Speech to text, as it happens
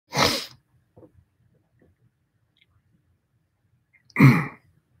Hello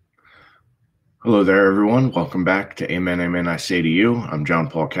there, everyone. Welcome back to Amen, Amen, I Say to You. I'm John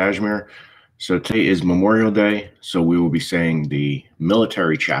Paul Kashmere. So today is Memorial Day, so we will be saying the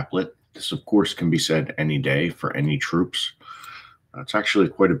military chaplet. This, of course, can be said any day for any troops. It's actually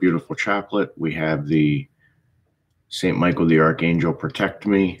quite a beautiful chaplet. We have the St. Michael the Archangel protect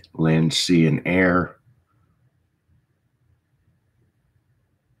me, land, sea, and air.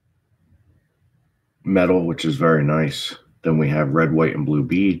 Metal, which is very nice. Then we have red, white, and blue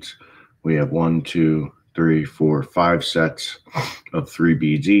beads. We have 1, 2, 3, 4, 5 sets of 3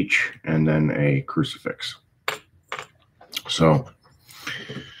 beads each, and then a crucifix. So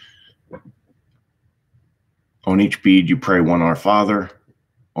on each bead, you pray one Our Father.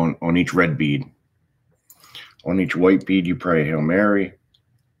 On each red bead. On each white bead, you pray Hail Mary.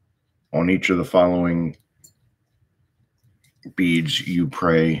 On each of the following beads, you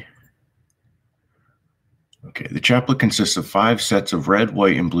pray. Okay, the chaplet consists of 5 sets of red,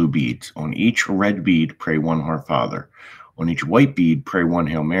 white, and blue beads. On each red bead, pray one Our Father. On each white bead, pray one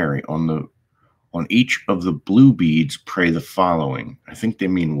Hail Mary. On each of the blue beads, pray the following. I think they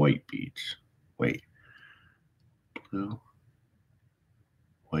mean white beads. Wait. Blue.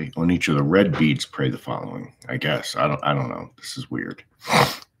 White. On each of the red beads, pray the following. I guess. I don't know. This is weird.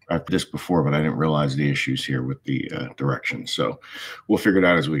 I've did this before, but I didn't realize the issues here with the directions. So we'll figure it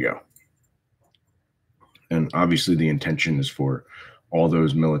out as we go. And obviously the intention is for all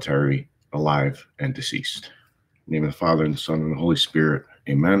those military alive and deceased. In the name of the Father, and the Son, and the Holy Spirit.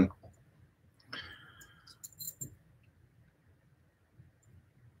 Amen.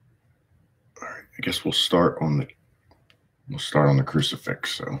 All right, I guess we'll start on the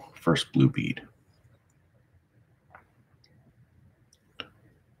crucifix. So first blue bead.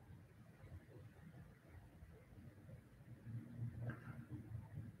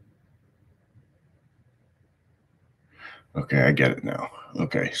 Okay, I get it now.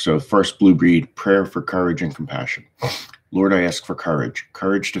 Okay, so first blue bead, prayer for courage and compassion. Lord, I ask for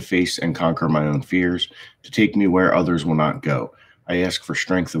courage to face and conquer my own fears, to take me where others will not go. I ask for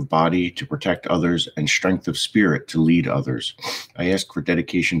strength of body to protect others and strength of spirit to lead others. I ask for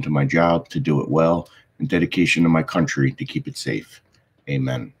dedication to my job to do it well and dedication to my country to keep it safe.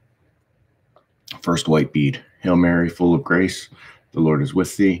 Amen. First white bead. Hail Mary, full of grace, the Lord is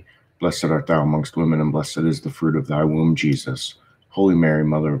with thee. Blessed art thou amongst women, and blessed is the fruit of thy womb, Jesus. Holy Mary,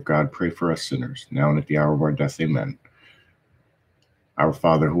 Mother of God, pray for us sinners, now and at the hour of our death. Amen. Our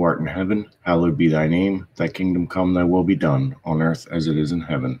Father, who art in heaven, hallowed be thy name. Thy kingdom come, thy will be done, on earth as it is in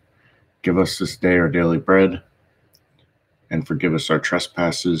heaven. Give us this day our daily bread, and forgive us our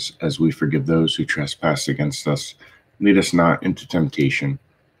trespasses, as we forgive those who trespass against us. Lead us not into temptation,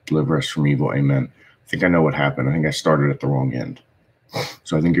 deliver us from evil. Amen. I think I know what happened. I think I started at the wrong end.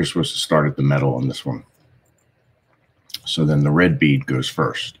 So I think you're supposed to start at the metal on this one. So then the red bead goes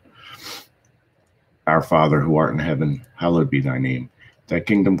first. Our Father, who art in heaven, hallowed be thy name. Thy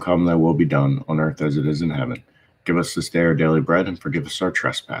kingdom come, thy will be done, on earth as it is in heaven. Give us this day our daily bread, and forgive us our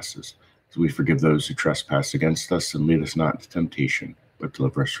trespasses, as we forgive those who trespass against us, and lead us not into temptation, but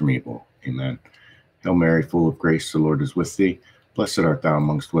deliver us from evil. Amen. Hail Mary, full of grace, the Lord is with thee. Blessed art thou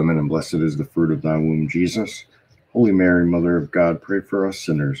amongst women, and blessed is the fruit of thy womb, Jesus. Holy Mary, Mother of God, pray for us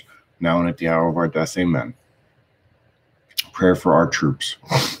sinners, now and at the hour of our death. Amen. Prayer for our troops.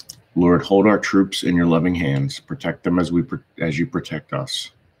 Lord, hold our troops in your loving hands. Protect them as you protect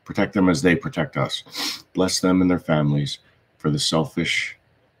us. Protect them as they protect us. Bless them and their families for the selfless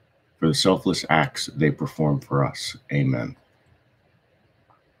acts they perform for us. Amen.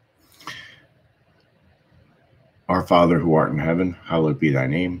 Our Father, who art in heaven, hallowed be thy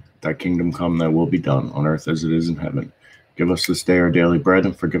name. Thy kingdom come, thy will be done, on earth as it is in heaven. Give us this day our daily bread,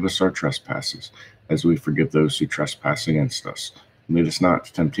 and forgive us our trespasses, as we forgive those who trespass against us. And lead us not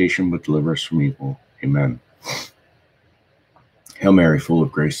to temptation, but deliver us from evil. Amen. Hail Mary, full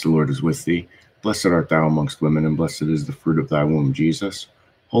of grace, the Lord is with thee. Blessed art thou amongst women, and blessed is the fruit of thy womb, Jesus.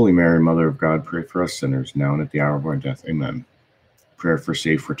 Holy Mary, Mother of God, pray for us sinners, now and at the hour of our death. Amen. Prayer for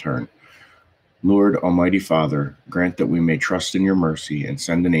safe return. Lord, Almighty Father, grant that we may trust in your mercy and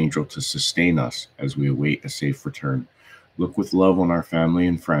send an angel to sustain us as we await a safe return. Look with love on our family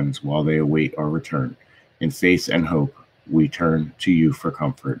and friends while they await our return. In faith and hope, we turn to you for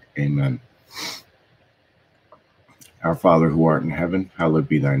comfort. Amen. Our Father, who art in heaven, hallowed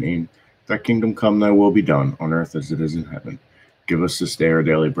be thy name. Thy kingdom come, thy will be done, on earth as it is in heaven. Give us this day our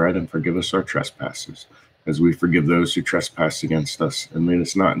daily bread, and forgive us our trespasses, as we forgive those who trespass against us, and lead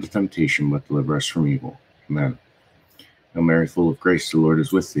us not into temptation, but deliver us from evil. Amen. Hail Mary, full of grace, the Lord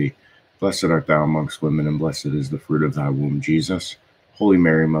is with thee. Blessed art thou amongst women, and blessed is the fruit of thy womb, Jesus. Holy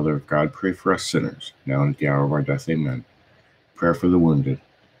Mary, Mother of God, pray for us sinners, now and at the hour of our death. Amen. prayer for the wounded.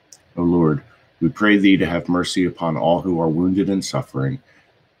 O Lord, we pray thee to have mercy upon all who are wounded and suffering.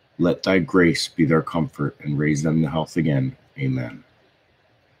 Let thy grace be their comfort and raise them to health again. Amen.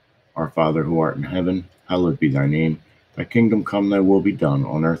 Our Father who art in heaven, hallowed be thy name. Thy kingdom come, thy will be done,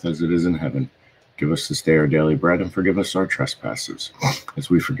 on earth as it is in heaven. Give us this day our daily bread, and forgive us our trespasses, as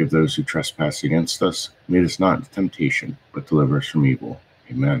we forgive those who trespass against us. Lead us not into temptation, but deliver us from evil.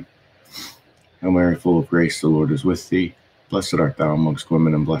 Amen. Hail Mary, full of grace, the Lord is with thee. Blessed art thou amongst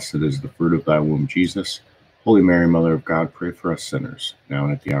women, and blessed is the fruit of thy womb, Jesus. Holy Mary, Mother of God, pray for us sinners, now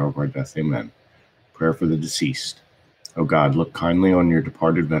and at the hour of our death. Amen. Prayer for the deceased. O God, look kindly on your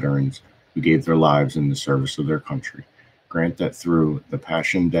departed veterans who gave their lives in the service of their country. Grant that through the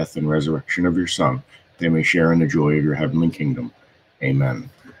passion, death, and resurrection of your Son, they may share in the joy of your heavenly kingdom. Amen.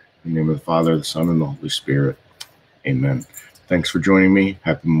 In the name of the Father, the Son, and the Holy Spirit. Amen. Thanks for joining me.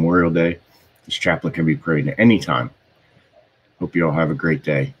 Happy Memorial Day. This chaplet can be prayed at any time. Hope you all have a great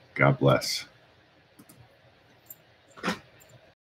day. God bless.